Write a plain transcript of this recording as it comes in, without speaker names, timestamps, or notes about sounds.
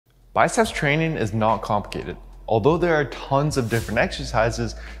Biceps training is not complicated. Although there are tons of different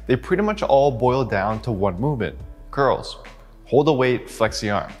exercises, they pretty much all boil down to one movement: curls. Hold a weight, flex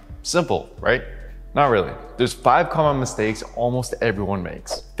the arm. Simple, right? Not really. There's 5 common mistakes almost everyone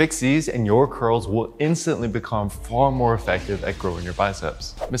makes. Fix these and your curls will instantly become far more effective at growing your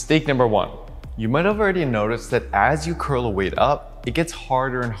biceps. Mistake number 1. You might have already noticed that as you curl a weight up, it gets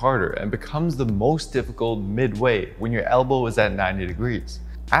harder and harder and becomes the most difficult midway when your elbow is at 90 degrees.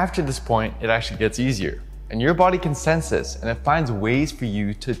 After this point, it actually gets easier. And your body can sense this, and it finds ways for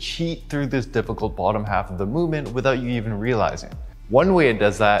you to cheat through this difficult bottom half of the movement without you even realizing. One way it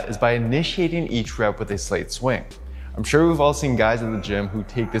does that is by initiating each rep with a slight swing. I'm sure we've all seen guys at the gym who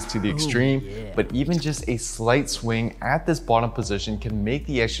take this to the extreme, but even just a slight swing at this bottom position can make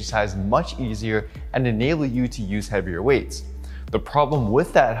the exercise much easier and enable you to use heavier weights. The problem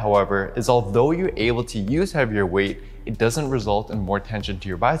with that, however, is although you're able to use heavier weight, it doesn't result in more tension to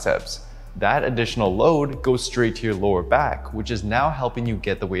your biceps. That additional load goes straight to your lower back, which is now helping you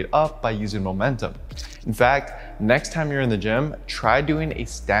get the weight up by using momentum. In fact, next time you're in the gym, try doing a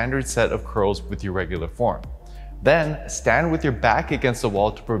standard set of curls with your regular form. Then stand with your back against the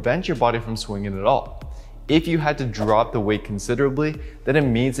wall to prevent your body from swinging at all. If you had to drop the weight considerably, then it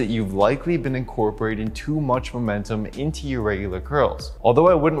means that you've likely been incorporating too much momentum into your regular curls. Although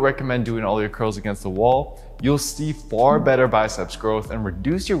I wouldn't recommend doing all your curls against the wall, you'll see far better biceps growth and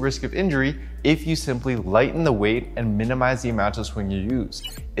reduce your risk of injury if you simply lighten the weight and minimize the amount of swing you use,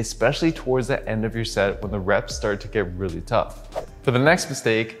 especially towards the end of your set when the reps start to get really tough. For the next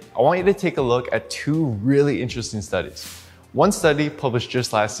mistake, I want you to take a look at 2 really interesting studies. One study published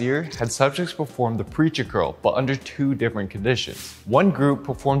just last year had subjects perform the preacher curl, but under 2 different conditions. One group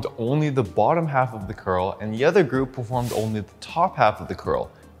performed only the bottom half of the curl, and the other group performed only the top half of the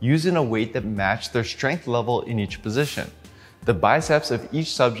curl, using a weight that matched their strength level in each position. The biceps of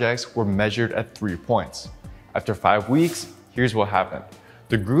each subject were measured at 3 points. After 5 weeks, here's what happened.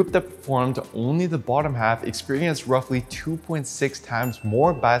 The group that performed only the bottom half experienced roughly 2.6 times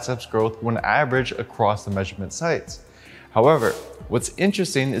more biceps growth when averaged across the measurement sites. However, what's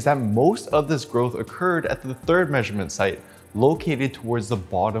interesting is that most of this growth occurred at the 3rd measurement site, located towards the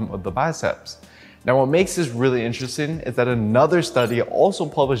bottom of the biceps. Now, what makes this really interesting is that another study also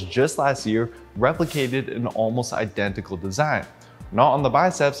published just last year replicated an almost identical design. Not on the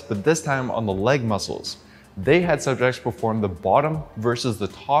biceps, but this time on the leg muscles. They had subjects perform the bottom versus the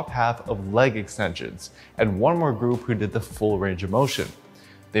top half of leg extensions, and one more group who did the full range of motion.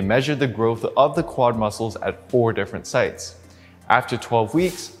 They measured the growth of the quad muscles at 4 different sites. After 12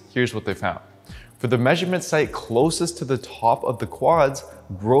 weeks, here's what they found. For the measurement site closest to the top of the quads,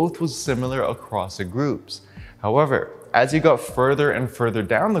 growth was similar across the groups. However, as you got further and further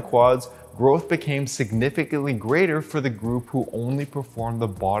down the quads, growth became significantly greater for the group who only performed the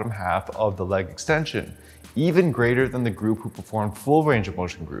bottom half of the leg extension, even greater than the group who performed full range of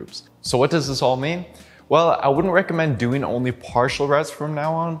motion groups. So what does this all mean? Well, I wouldn't recommend doing only partial reps from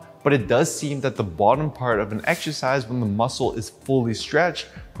now on, but it does seem that the bottom part of an exercise when the muscle is fully stretched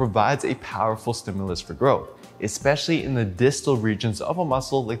provides a powerful stimulus for growth, especially in the distal regions of a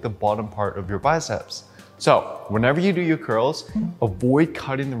muscle like the bottom part of your biceps. So whenever you do your curls, avoid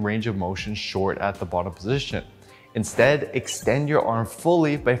cutting the range of motion short at the bottom position. Instead, extend your arm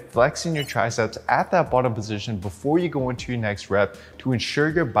fully by flexing your triceps at that bottom position before you go into your next rep to ensure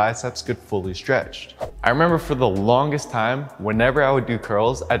your biceps get fully stretched. I remember for the longest time, whenever I would do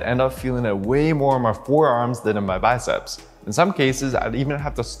curls, I'd end up feeling it way more in my forearms than in my biceps. In some cases, I'd even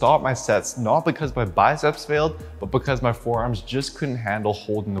have to stop my sets, not because my biceps failed, but because my forearms just couldn't handle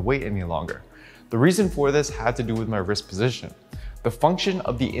holding the weight any longer. The reason for this had to do with my wrist position. The function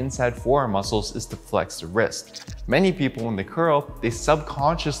of the inside forearm muscles is to flex the wrist. Many people, when they curl, they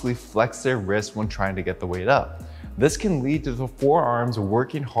subconsciously flex their wrist when trying to get the weight up. This can lead to the forearms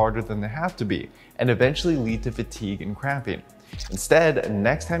working harder than they have to be, and eventually lead to fatigue and cramping. Instead,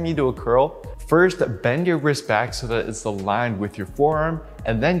 next time you do a curl, first bend your wrist back so that it's aligned with your forearm,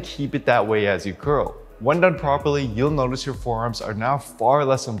 and then keep it that way as you curl. When done properly, you'll notice your forearms are now far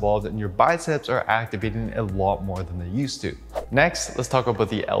less involved and your biceps are activating a lot more than they used to. Next, let's talk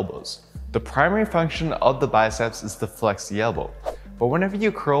about the elbows. The primary function of the biceps is to flex the elbow. But whenever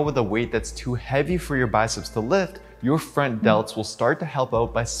you curl with a weight that's too heavy for your biceps to lift, your front delts will start to help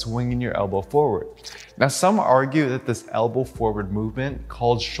out by swinging your elbow forward. Now, some argue that this elbow forward movement,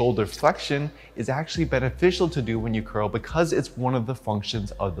 called shoulder flexion, is actually beneficial to do when you curl because it's one of the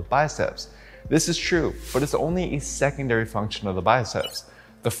functions of the biceps. This is true, but it's only a secondary function of the biceps.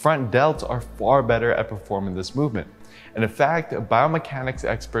 The front delts are far better at performing this movement. And in fact, biomechanics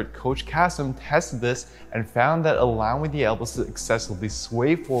expert Coach Kassem tested this and found that allowing the elbows to excessively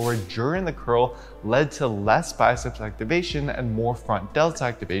sway forward during the curl led to less biceps activation and more front delts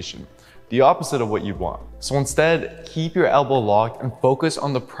activation, the opposite of what you'd want. So instead, keep your elbow locked and focus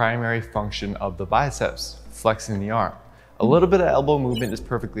on the primary function of the biceps, flexing the arm. A little bit of elbow movement is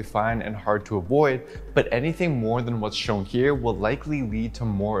perfectly fine and hard to avoid, but anything more than what's shown here will likely lead to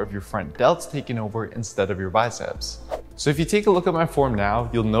more of your front delts taking over instead of your biceps. So if you take a look at my form now,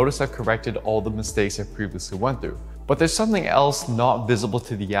 you'll notice I've corrected all the mistakes I previously went through. But there's something else not visible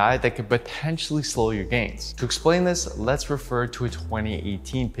to the eye that could potentially slow your gains. To explain this, let's refer to a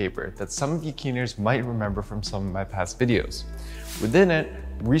 2018 paper that some of you keeners might remember from some of my past videos. Within it,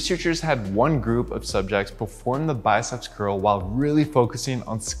 researchers had one group of subjects perform the biceps curl while really focusing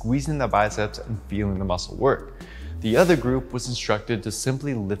on squeezing the biceps and feeling the muscle work. The other group was instructed to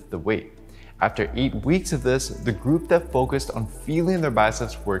simply lift the weight. After 8 weeks of this, the group that focused on feeling their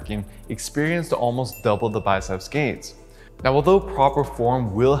biceps working experienced almost double the biceps gains. Now, although proper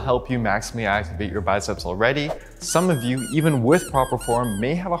form will help you maximally activate your biceps already, some of you, even with proper form,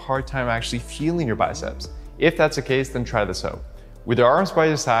 may have a hard time actually feeling your biceps. If that's the case, then try this out. With your arms by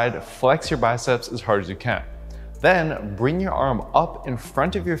your side, flex your biceps as hard as you can. Then bring your arm up in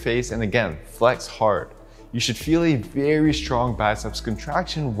front of your face and again, flex hard. You should feel a very strong biceps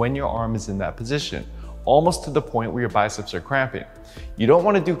contraction when your arm is in that position, almost to the point where your biceps are cramping. You don't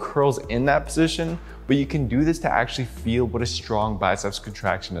want to do curls in that position, but you can do this to actually feel what a strong biceps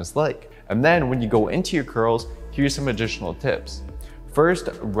contraction is like. And then when you go into your curls, here's some additional tips. First,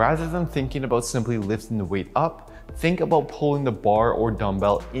 rather than thinking about simply lifting the weight up, think about pulling the bar or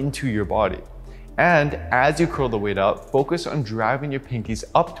dumbbell into your body. And as you curl the weight up, focus on driving your pinkies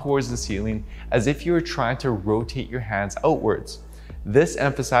up towards the ceiling as if you were trying to rotate your hands outwards. This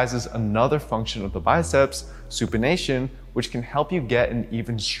emphasizes another function of the biceps, supination, which can help you get an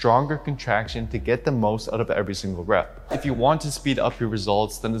even stronger contraction to get the most out of every single rep. If you want to speed up your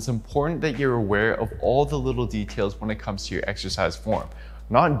results, then it's important that you're aware of all the little details when it comes to your exercise form,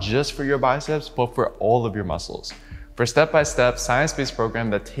 not just for your biceps, but for all of your muscles. For a step-by-step, science-based program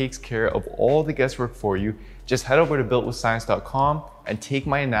that takes care of all the guesswork for you, just head over to builtwithscience.com and take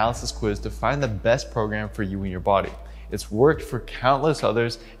my analysis quiz to find the best program for you and your body. It's worked for countless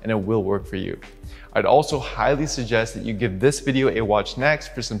others and it will work for you. I'd also highly suggest that you give this video a watch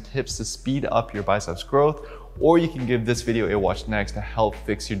next for some tips to speed up your biceps growth, or you can give this video a watch next to help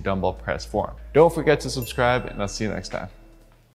fix your dumbbell press form. Don't forget to subscribe and I'll see you next time.